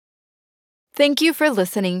Thank you for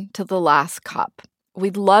listening to The Last Cup.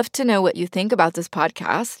 We'd love to know what you think about this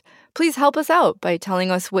podcast. Please help us out by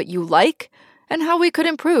telling us what you like and how we could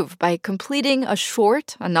improve by completing a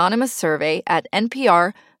short, anonymous survey at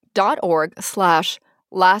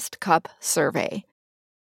npr.org/lastcupsurvey.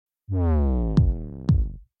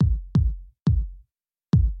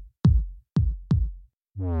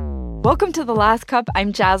 Welcome to The Last Cup.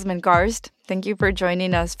 I'm Jasmine Garsd. Thank you for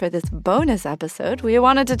joining us for this bonus episode. We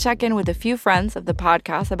wanted to check in with a few friends of the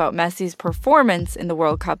podcast about Messi's performance in the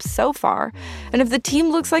World Cup so far, and if the team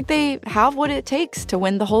looks like they have what it takes to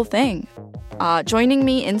win the whole thing. Joining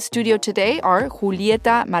me in studio today are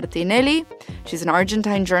Julieta Martinelli. She's an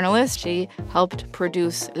Argentine journalist. She helped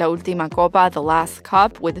produce La Última Copa, The Last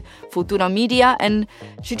Cup, with Futuro Media, and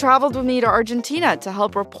she traveled with me to Argentina to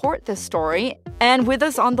help report this story. And with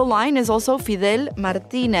us on the line is also Fidel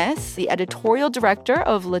Martinez, the editorial director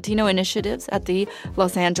of Latino initiatives at the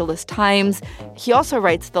Los Angeles Times. He also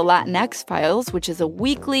writes the Latinx Files, which is a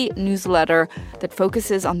weekly newsletter that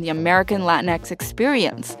focuses on the American Latinx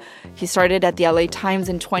experience. He started at the LA Times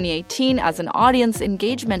in 2018 as an audience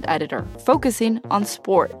engagement editor, focusing on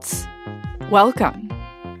sports. Welcome.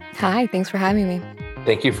 Hi, thanks for having me.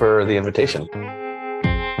 Thank you for the invitation.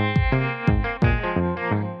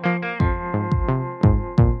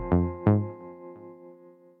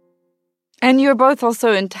 And you're both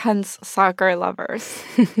also intense soccer lovers.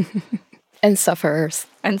 And sufferers.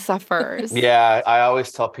 Yeah, I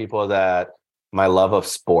always tell people that my love of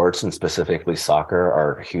sports and specifically soccer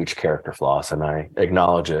are huge character flaws, and I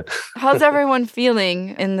acknowledge it. How's everyone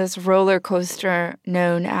feeling in this roller coaster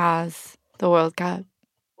known as the World Cup?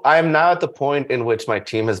 I'm now at the point in which my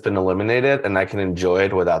team has been eliminated, and I can enjoy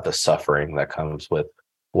it without the suffering that comes with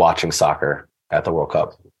watching soccer at the World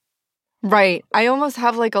Cup. Right. I almost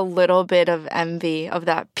have like a little bit of envy of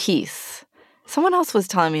that peace. Someone else was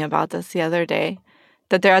telling me about this the other day.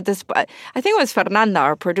 That they're at this, I think it was Fernanda,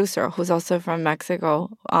 our producer, who's also from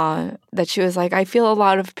Mexico, that she was like, I feel a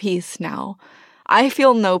lot of peace now. I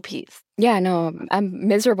feel no peace. Yeah, no, I'm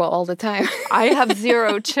miserable all the time. I have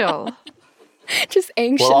zero chill. Just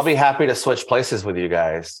anxious. Well, I'll be happy to switch places with you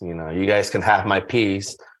guys. You know, you guys can have my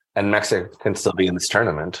peace and Mexico can still be in this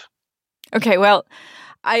tournament. Okay, well,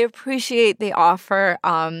 I appreciate the offer.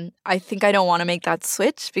 I think I don't want to make that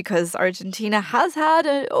switch because Argentina has had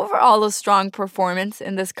overall a strong performance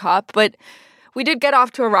in this cup, but we did get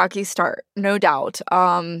off to a rocky start, no doubt.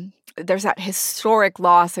 There's that historic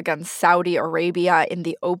loss against Saudi Arabia in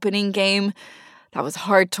the opening game. That was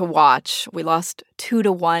hard to watch. We lost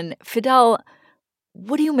 2-1. Fidel,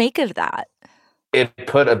 what do you make of that? It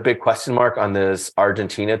put a big question mark on this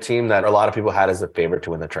Argentina team that a lot of people had as a favorite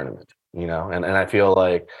to win the tournament. You know, and I feel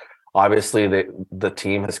like obviously the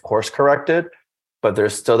team has course corrected, but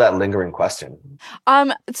there's still that lingering question.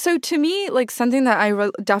 So to me, like something that I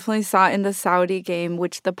definitely saw in the Saudi game,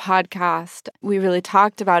 which the podcast, we really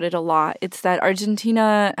talked about it a lot. It's that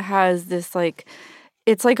Argentina has this like,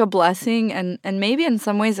 it's like a blessing and maybe in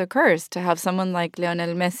some ways a curse to have someone like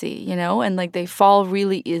Lionel Messi, you know, and like they fall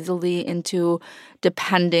really easily into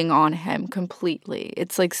depending on him completely.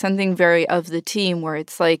 It's like something very of the team where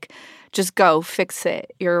it's like, just go, fix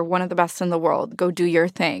it. You're one of the best in the world. Go do your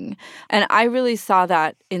thing. And I really saw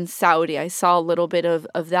that in Saudi. I saw a little bit of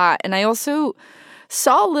that. And I also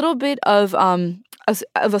saw a little bit of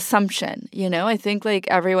assumption, you know? I think like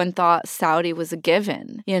everyone thought Saudi was a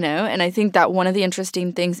given, you know? And I think that one of the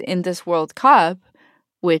interesting things in this World Cup,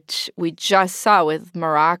 which we just saw with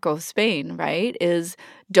Morocco, Spain, right, is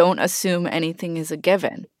don't assume anything is a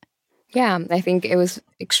given. Yeah, I think it was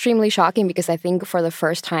extremely shocking because I think for the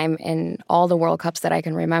first time in all the World Cups that I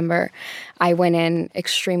can remember, I went in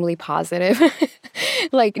extremely positive,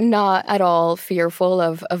 like not at all fearful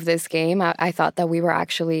of this game. I thought that we were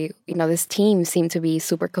actually, you know, this team seemed to be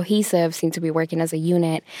super cohesive, seemed to be working as a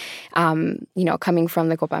unit. You know, coming from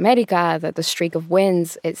the Copa America, the streak of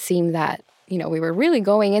wins, it seemed that, you know, we were really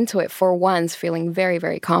going into it for once feeling very,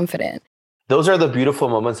 very confident. Those are the beautiful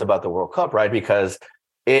moments about the World Cup, right? Because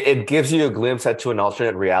it gives you a glimpse into an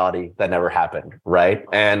alternate reality that never happened, right?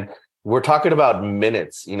 And we're talking about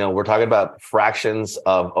minutes, you know, we're talking about fractions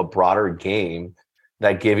of a broader game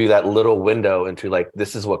that give you that little window into like,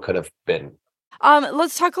 this is what could have been.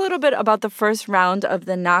 Let's talk a little bit about the first round of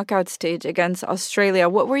the knockout stage against Australia.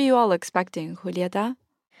 What were you all expecting, Julieta?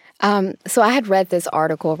 So I had read this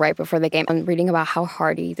article right before the game. I'm reading about how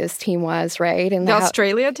hardy this team was, right? And the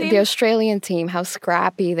Australia team? The Australian team, how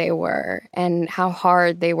scrappy they were and how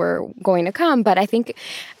hard they were going to come. But I think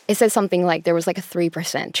it said something like there was like a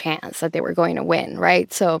 3% chance that they were going to win,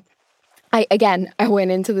 right? So I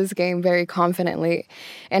went into this game very confidently.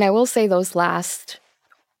 And I will say those last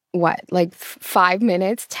like 5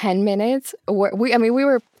 minutes, 10 minutes. We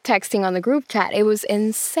were texting on the group chat. It was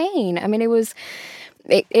insane. I mean,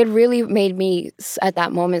 it really made me at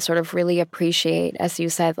that moment sort of really appreciate, as you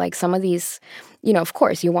said, like some of these, of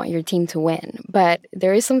course you want your team to win, but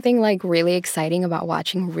there is something like really exciting about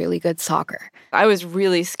watching really good soccer. I was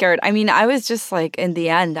really scared. I mean, I was just like, in the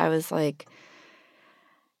end, I was like,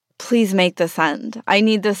 please make this end. I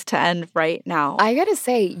need this to end right now. I gotta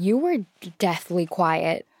say, you were deathly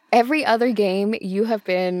quiet. Every other game, you have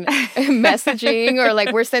been messaging or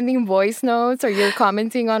like we're sending voice notes or you're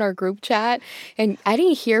commenting on our group chat. And I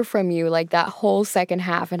didn't hear from you like that whole second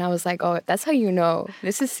half. And I was like, oh, that's how you know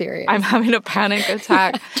this is serious. I'm having a panic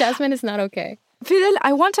attack. Jasmine is not okay. Fidel,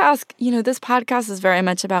 I want to ask, this podcast is very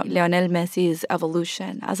much about Lionel Messi's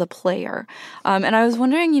evolution as a player. And I was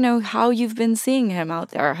wondering, how you've been seeing him out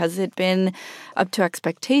there. Has it been up to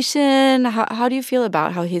expectation? How do you feel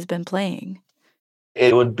about how he's been playing?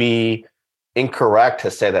 It would be incorrect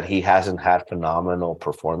to say that he hasn't had phenomenal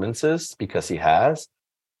performances, because he has.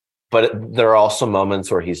 But there are also moments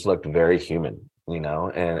where he's looked very human,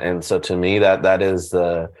 and so to me that is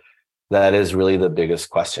really the biggest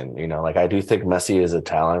question. Like I do think Messi is a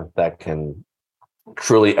talent that can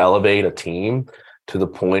truly elevate a team to the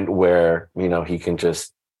point where, he can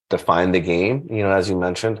just define the game. As you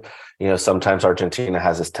mentioned, sometimes Argentina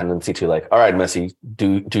has this tendency to like, all right, Messi,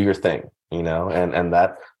 do your thing, and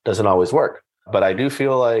that doesn't always work. But I do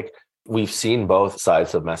feel like we've seen both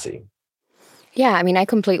sides of Messi. Yeah, I mean, I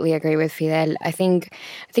completely agree with Fidel. I think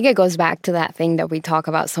it goes back to that thing that we talk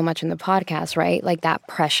about so much in the podcast, right? Like that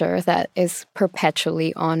pressure that is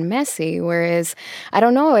perpetually on Messi. Whereas I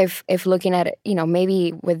don't know if looking at it,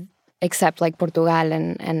 maybe except like Portugal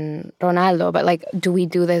and Ronaldo, but like, do we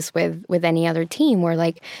do this with any other team where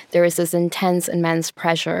like there is this immense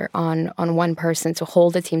pressure on one person to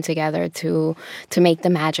hold the team together to make the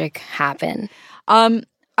magic happen? I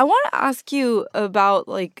want to ask you about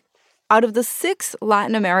like, out of the 6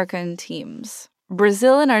 Latin American teams,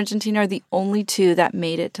 Brazil and Argentina are the only 2 that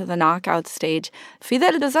made it to the knockout stage.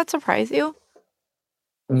 Fidel, does that surprise you?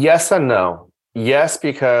 Yes and no. Yes,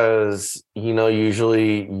 because,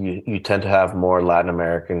 usually you tend to have more Latin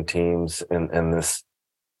American teams in this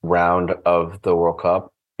round of the World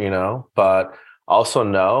Cup, but also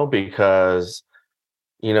no, because,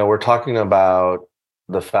 we're talking about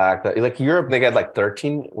the fact that like Europe, they get like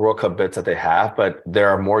 13 World Cup bids that they have, but there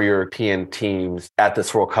are more European teams at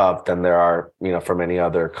this World Cup than there are, from any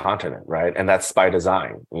other continent, right? And that's by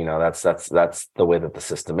design. That's the way that the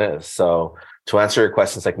system is. So to answer your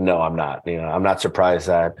question, it's like, no, I'm not. I'm not surprised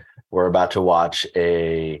that we're about to watch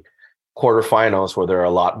a quarterfinals where there are a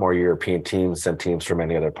lot more European teams than teams from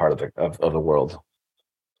any other part of the world.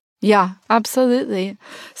 Yeah, absolutely.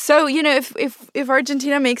 So, if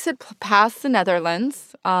Argentina makes it past the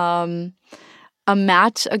Netherlands, a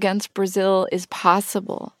match against Brazil is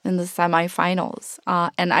possible in the semifinals.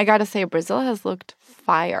 And I got to say, Brazil has looked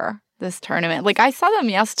fire this tournament. Like, I saw them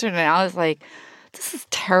yesterday, and I was like, this is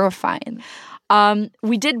terrifying.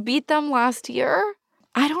 We did beat them last year.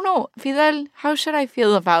 I don't know. Fidel, how should I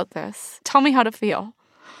feel about this? Tell me how to feel.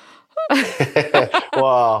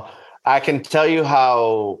 Well, I can tell you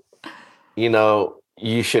how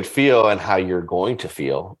you should feel and how you're going to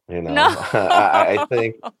feel, No. I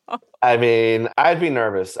think, I'd be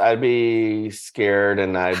nervous. I'd be scared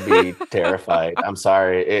and I'd be terrified. I'm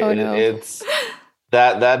sorry. It's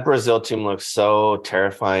that Brazil team looks so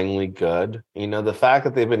terrifyingly good. The fact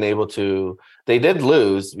that they've been able to, they did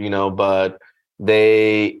lose, but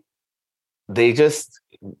they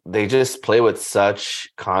just play with such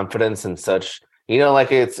confidence and such,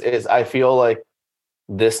 like it's I feel like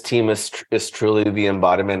this team is truly the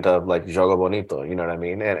embodiment of like Jogo Bonito, you know what I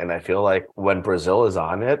mean? And I feel like when Brazil is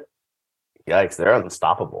on it, yikes, they're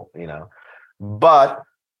unstoppable, But,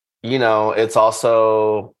 it's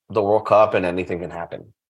also the World Cup and anything can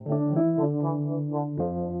happen.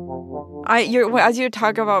 As you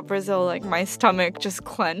talk about Brazil, like my stomach just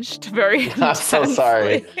clenched very intensely. I'm so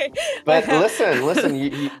sorry. But listen,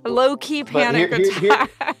 you low-key panic attack.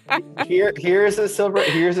 Here's a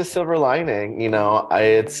silver lining.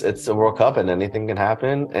 It's a World Cup and anything can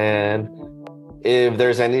happen. And if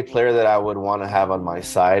there's any player that I would want to have on my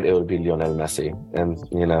side, it would be Lionel Messi. And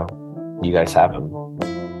you guys have him.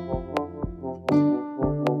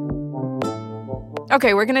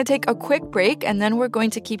 Okay, we're going to take a quick break, and then we're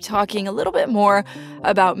going to keep talking a little bit more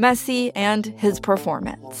about Messi and his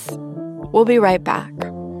performance. We'll be right back.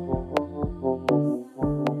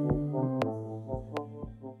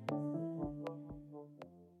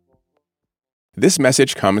 This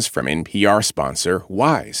message comes from NPR sponsor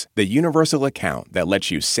Wise, the universal account that lets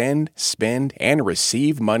you send, spend, and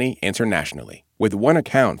receive money internationally. With one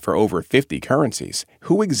account for over 50 currencies,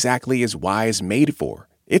 who exactly is Wise made for?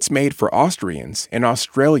 It's made for Austrians in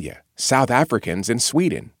Australia, South Africans in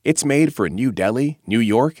Sweden. It's made for New Delhi, New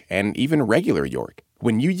York, and even regular York.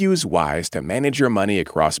 When you use Wise to manage your money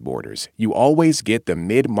across borders, you always get the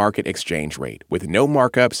mid-market exchange rate with no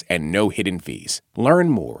markups and no hidden fees. Learn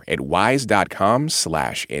more at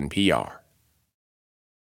wise.com/NPR.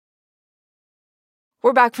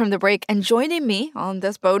 We're back from the break, and joining me on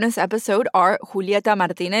this bonus episode are Julieta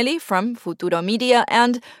Martinelli from Futuro Media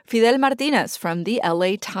and Fidel Martinez from the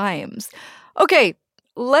LA Times. Okay,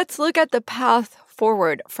 let's look at the path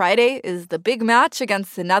forward. Friday is the big match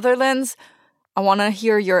against the Netherlands. I want to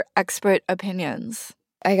hear your expert opinions.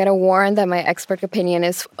 I gotta warn that my expert opinion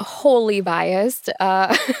is wholly biased.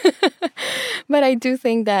 But I do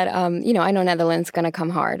think that, I know Netherlands gonna come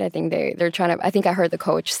hard. I think they're trying to, I think I heard the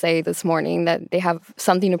coach say this morning that they have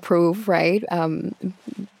something to prove, right? Do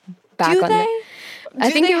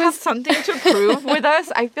they have something to prove with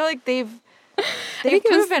us? I feel like they've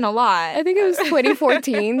proven a lot. I think it was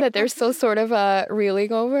 2014 that they're still sort of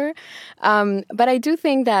reeling over. But I do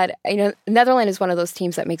think that, Netherlands is one of those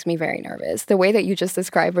teams that makes me very nervous. The way that you just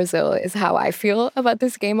described Brazil is how I feel about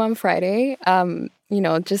this game on Friday.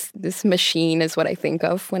 Just this machine is what I think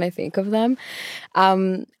of when I think of them.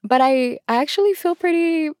 But I actually feel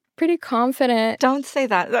pretty confident. Don't say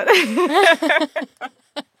that.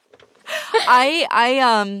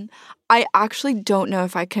 I actually don't know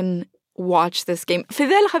if I can watch this game.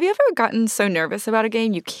 Fidel, have you ever gotten so nervous about a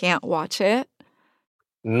game you can't watch it?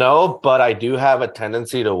 No, but I do have a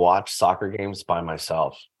tendency to watch soccer games by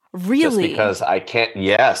myself. Really? Just because I can't.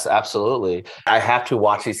 Yes, absolutely. I have to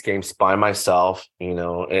watch these games by myself,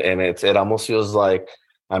 and it almost feels like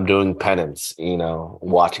I'm doing penance,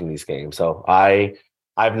 watching these games. So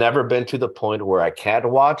I've never been to the point where I can't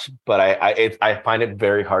watch, but I find it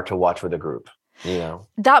very hard to watch with a group.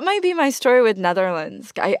 That might be my story with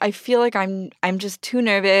Netherlands. I feel like I'm just too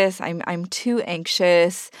nervous. I'm too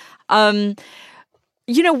anxious. What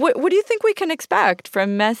do you think we can expect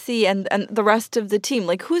from Messi and the rest of the team?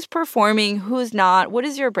 Like, who's performing, who's not? What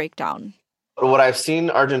is your breakdown? What I've seen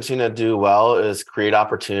Argentina do well is create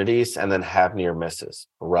opportunities and then have near misses,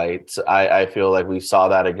 right? So I feel like we saw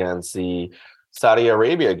that against the Saudi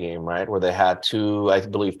Arabia game, right? Where they had two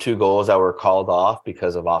goals that were called off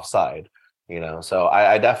because of offside. So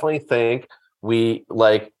I definitely think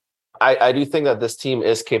I do think that this team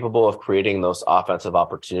is capable of creating those offensive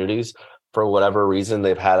opportunities. For whatever reason,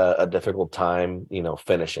 they've had a difficult time,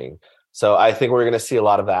 finishing. So I think we're going to see a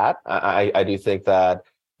lot of that. I do think that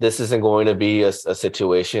this isn't going to be a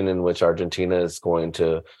situation in which Argentina is going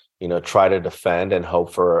to, try to defend and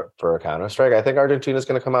hope for a counter-strike. I think Argentina is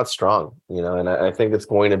going to come out strong, and I think it's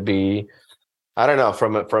going to be, I don't know,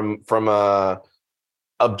 from a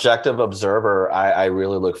objective observer, I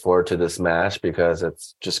really look forward to this match because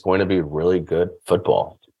it's just going to be really good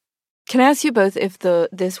football. Can I ask you both if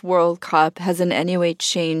this World Cup has in any way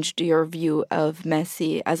changed your view of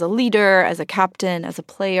Messi as a leader, as a captain, as a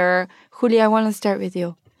player? Julia, I want to start with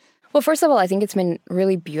you. Well, first of all, I think it's been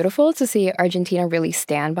really beautiful to see Argentina really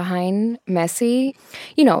stand behind Messi.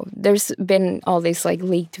 There's been all these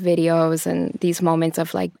leaked videos and these moments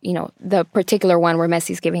of the particular one where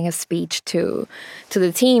Messi's giving a speech to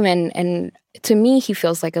the team. And to me, he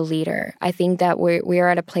feels like a leader. I think that we are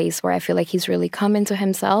at a place where I feel like he's really come into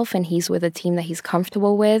himself and he's with a team that he's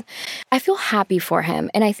comfortable with. I feel happy for him.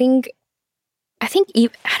 And I think I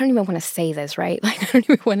don't even want to say this, right? I don't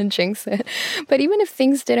even want to jinx it. But even if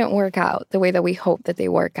things didn't work out the way that we hope that they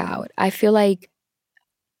work out, I feel like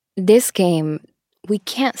this game, we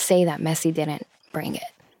can't say that Messi didn't bring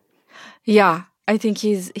it. Yeah, I think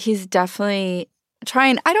he's definitely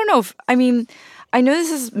trying. I don't know I know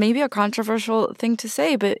this is maybe a controversial thing to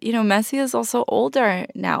say, but, Messi is also older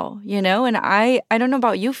now, and I don't know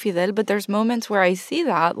about you, Fidel, but there's moments where I see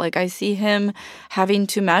that. I see him having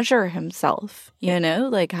to measure himself,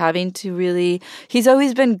 having to really, he's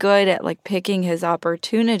always been good at picking his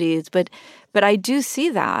opportunities, but I do see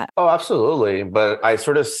that. Oh, absolutely. But I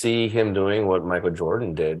sort of see him doing what Michael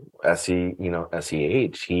Jordan did as he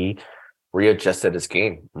aged. He readjusted his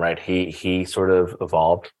game, right? He sort of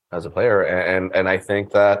evolved as a player. And I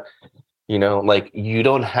think that, you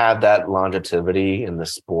don't have that longevity in the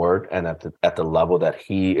sport and at the level that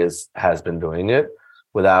he has been doing it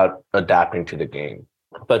without adapting to the game.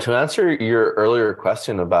 But to answer your earlier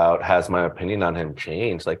question about has my opinion on him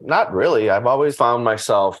changed? Like, not really. I've always found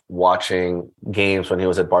myself watching games when he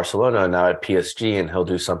was at Barcelona and now at PSG, and he'll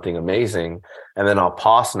do something amazing. And then I'll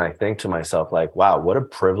pause and I think to myself, like, wow, what a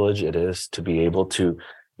privilege it is to be able to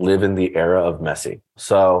live in the era of Messi.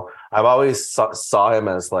 So I've always saw him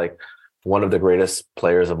as like one of the greatest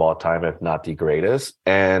players of all time, if not the greatest.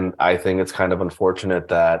 And I think it's kind of unfortunate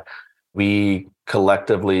that we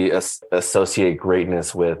collectively associate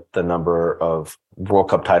greatness with the number of World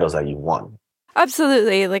Cup titles that you won.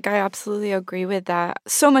 Absolutely. Like, I absolutely agree with that.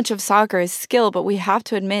 So much of soccer is skill, but we have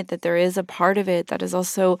to admit that there is a part of it that is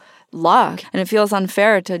also luck. And it feels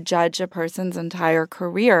unfair to judge a person's entire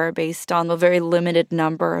career based on the very limited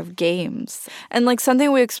number of games. And like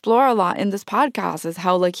something we explore a lot in this podcast is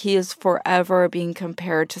how like he is forever being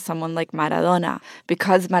compared to someone like Maradona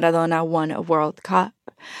because Maradona won a World Cup.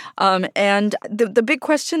 And the big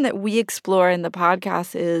question that we explore in the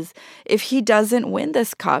podcast is if he doesn't win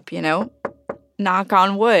this cup, knock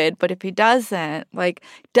on wood, but if he doesn't, like,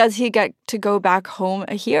 does he get to go back home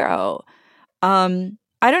a hero? I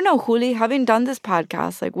don't know, Juli, having done this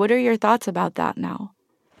podcast, like, what are your thoughts about that now?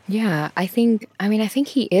 Yeah, I think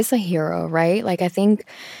he is a hero, right? Like, I think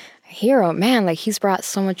hero, man, like he's brought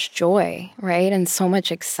so much joy, right? And so much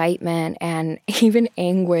excitement and even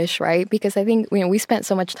anguish, right? Because I think, we spent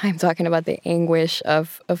so much time talking about the anguish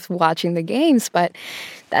of watching the games, but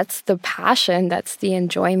that's the passion, that's the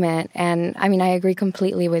enjoyment. And I mean, I agree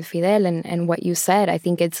completely with Fidel and what you said. I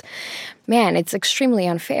think it's extremely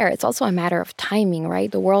unfair. It's also a matter of timing, right?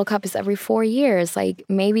 The World Cup is every 4 years. Like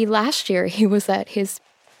maybe last year he was at his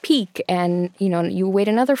peak and, you wait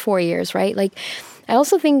another 4 years, right? Like, I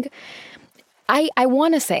also think I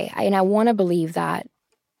want to say, and I want to believe that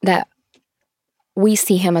we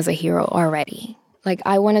see him as a hero already. Like,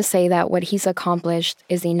 I want to say that what he's accomplished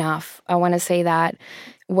is enough. I want to say that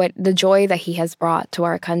what the joy that he has brought to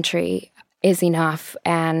our country is enough.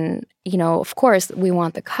 And, of course, we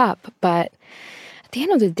want the cup. But at the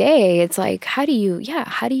end of the day, it's like, how do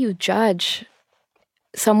you judge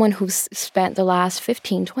someone who's spent the last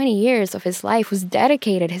 15, 20 years of his life, who's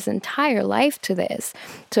dedicated his entire life to this,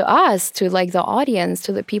 to us, to like the audience,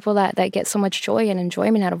 to the people that get so much joy and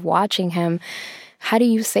enjoyment out of watching him? How do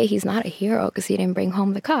you say he's not a hero because he didn't bring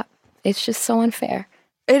home the cup? It's just so unfair.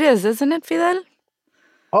 It is, isn't it, Fidel?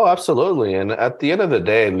 Oh, absolutely. And at the end of the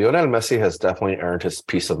day, Lionel Messi has definitely earned his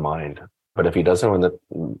peace of mind. But if he doesn't win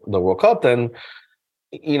the World Cup, then,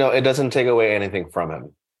 it doesn't take away anything from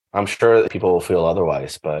him. I'm sure people will feel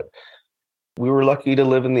otherwise, but we were lucky to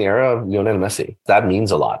live in the era of Lionel Messi. That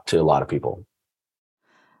means a lot to a lot of people.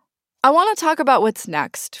 I want to talk about what's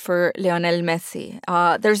next for Lionel Messi.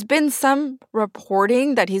 There's been some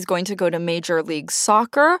reporting that he's going to go to Major League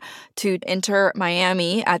Soccer to enter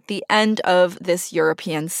Miami at the end of this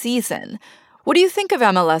European season. What do you think of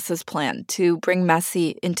MLS's plan to bring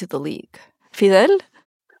Messi into the league? Fidel?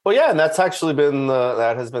 Well, yeah, and that's actually been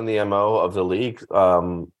that has been the MO of the league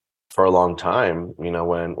for a long time.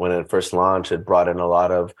 When it first launched, it brought in a lot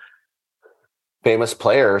of famous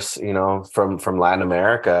players, from Latin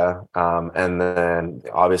America, and then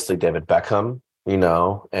obviously David Beckham,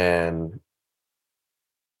 and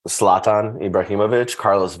Zlatan Ibrahimovic,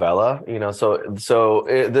 Carlos Vela,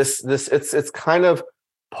 it's kind of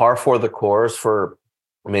par for the course for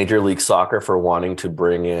Major League Soccer for wanting to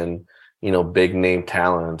bring in, big name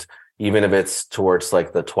talent, even if it's towards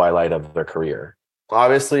like the twilight of their career.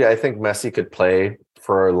 Obviously, I think Messi could play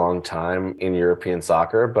for a long time in European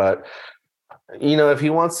soccer, but if he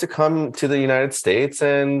wants to come to the United States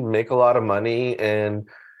and make a lot of money and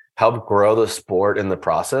help grow the sport in the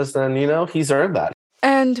process, then, he's earned that.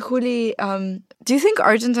 And Juli, do you think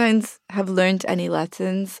Argentines have learned any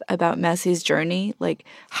lessons about Messi's journey? Like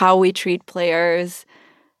how we treat players,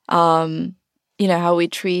 how we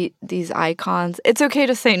treat these icons? It's okay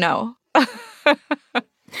to say no.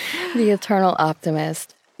 The eternal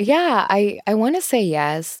optimist. Yeah, I want to say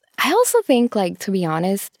yes. I also think, to be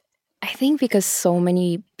honest, I think because so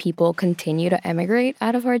many people continue to emigrate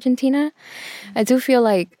out of Argentina, I do feel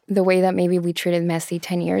like the way that maybe we treated Messi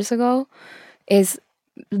 10 years ago is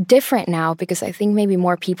different now, because I think maybe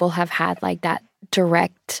more people have had that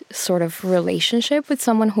direct sort of relationship with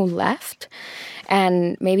someone who left,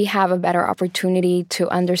 and maybe have a better opportunity to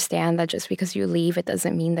understand that just because you leave, it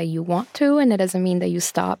doesn't mean that you want to, and it doesn't mean that you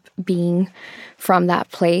stop being from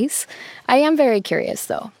that place. I am very curious,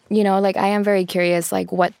 though. I am very curious,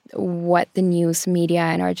 what the news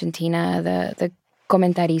media in Argentina, the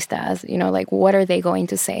comentaristas, what are they going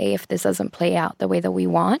to say if this doesn't play out the way that we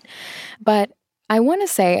want? But I want to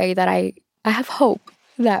say that I have hope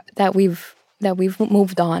that we've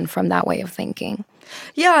moved on from that way of thinking.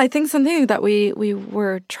 Yeah, I think something that we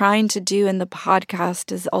were trying to do in the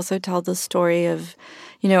podcast is also tell the story of,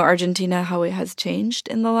 Argentina, how it has changed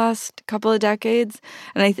in the last couple of decades.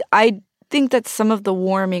 And I think that some of the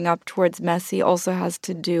warming up towards Messi also has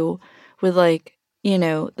to do with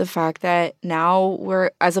the fact that now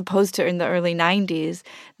we're, as opposed to in the early 90s,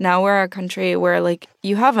 now we're a country where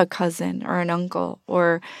you have a cousin or an uncle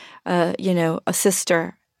or, a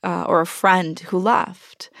sister or a friend who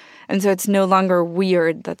left. And so it's no longer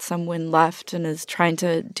weird that someone left and is trying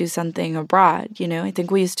to do something abroad. I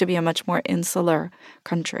think we used to be a much more insular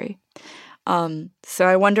country. So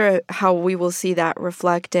I wonder how we will see that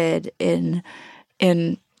reflected in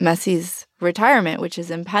Messi's retirement, which is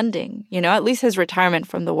impending. At least his retirement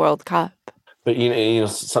from the World Cup. But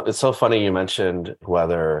it's so funny you mentioned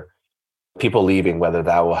whether people leaving, whether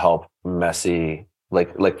that will help Messi.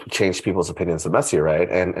 Like change people's opinions of Messi, right?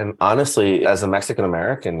 And honestly, as a Mexican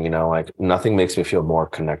American, nothing makes me feel more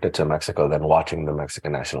connected to Mexico than watching the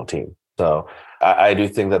Mexican national team. So I do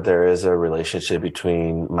think that there is a relationship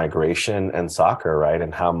between migration and soccer, right?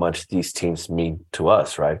 And how much these teams mean to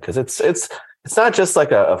us, right? Because it's not just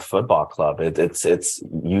like a football club. It's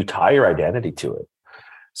you tie your identity to it.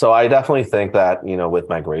 So I definitely think that with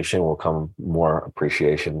migration will come more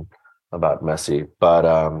appreciation about Messi, but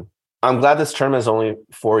I'm glad this term is only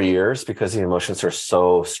 4 years because the emotions are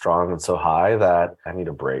so strong and so high that I need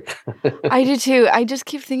a break. I do too. I just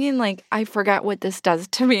keep thinking I forget what this does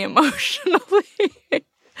to me emotionally.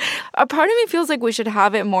 A part of me feels like we should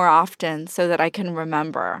have it more often so that I can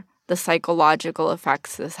remember the psychological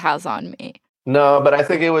effects this has on me. No, but I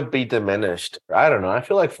think it would be diminished. I don't know. I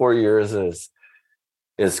feel like 4 years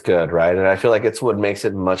is good, right? And I feel like it's what makes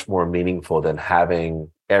it much more meaningful than having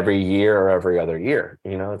every year or every other year.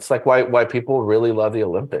 It's like why people really love the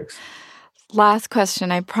Olympics. Last question.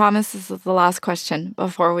 I promise this is the last question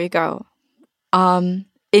before we go. In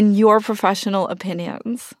your professional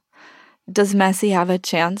opinions, does Messi have a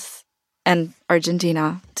chance and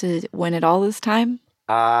Argentina to win it all this time?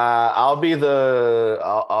 I'll be the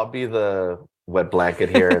wet blanket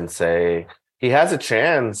here and say he has a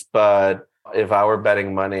chance, but if I were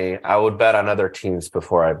betting money, I would bet on other teams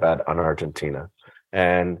before I bet on Argentina.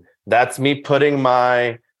 And that's me putting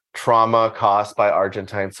my trauma caused by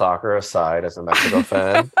Argentine soccer aside as a Mexico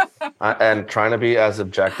fan and trying to be as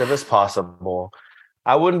objective as possible.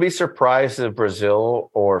 I wouldn't be surprised if Brazil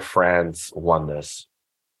or France won this,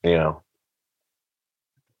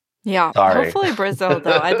 Yeah, Sorry. Hopefully Brazil,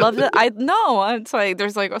 though. I'd love to. It's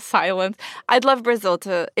there's a silence. I'd love Brazil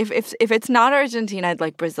to, if it's not Argentina, I'd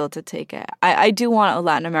like Brazil to take it. I do want a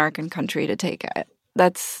Latin American country to take it.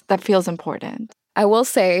 That feels important. I will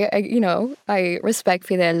say, I respect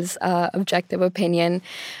Fidel's objective opinion.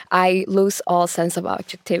 I lose all sense of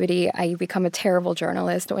objectivity. I become a terrible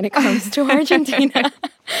journalist when it comes to Argentina.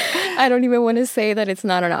 I don't even want to say that it's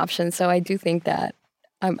not an option. So I do think that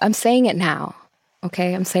I'm saying it now.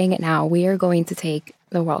 Okay, I'm saying it now. We are going to take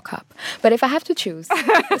the World Cup. But if I have to choose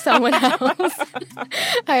someone else,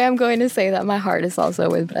 I am going to say that my heart is also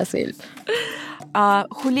with Brazil.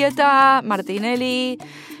 Julieta Martinelli,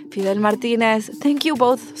 Fidel Martinez, thank you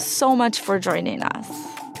both so much for joining us.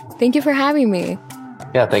 Thank you for having me.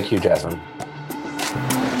 Yeah, thank you, Jasmine.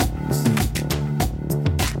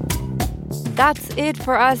 That's it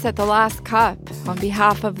for us at The Last Cup. On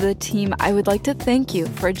behalf of the team, I would like to thank you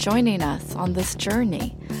for joining us on this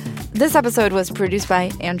journey. This episode was produced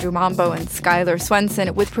by Andrew Mambo and Skylar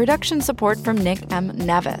Swenson with production support from Nick M.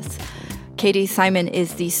 Nevis. Katie Simon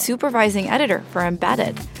is the supervising editor for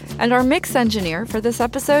Embedded, and our mix engineer for this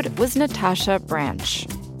episode was Natasha Branch.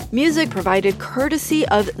 Music provided courtesy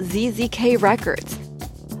of ZZK Records.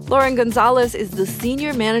 Lauren Gonzalez is the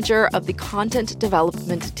senior manager of the content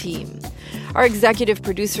development team. Our executive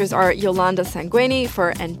producers are Yolanda Sanguini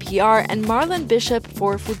for NPR and Marlon Bishop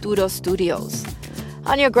for Futuro Studios.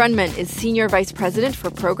 Anya Grunman is Senior Vice President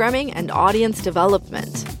for Programming and Audience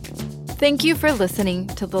Development. Thank you for listening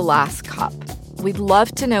to The Last Cup. We'd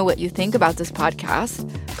love to know what you think about this podcast.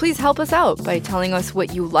 Please help us out by telling us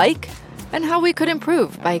what you like and how we could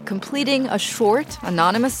improve by completing a short,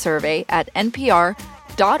 anonymous survey at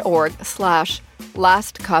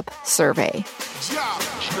npr.org/lastcupsurvey.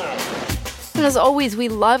 And as always, we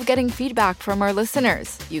love getting feedback from our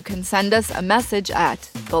listeners. You can send us a message at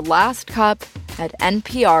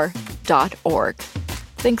thelastcup@npr.org.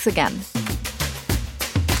 Thanks again.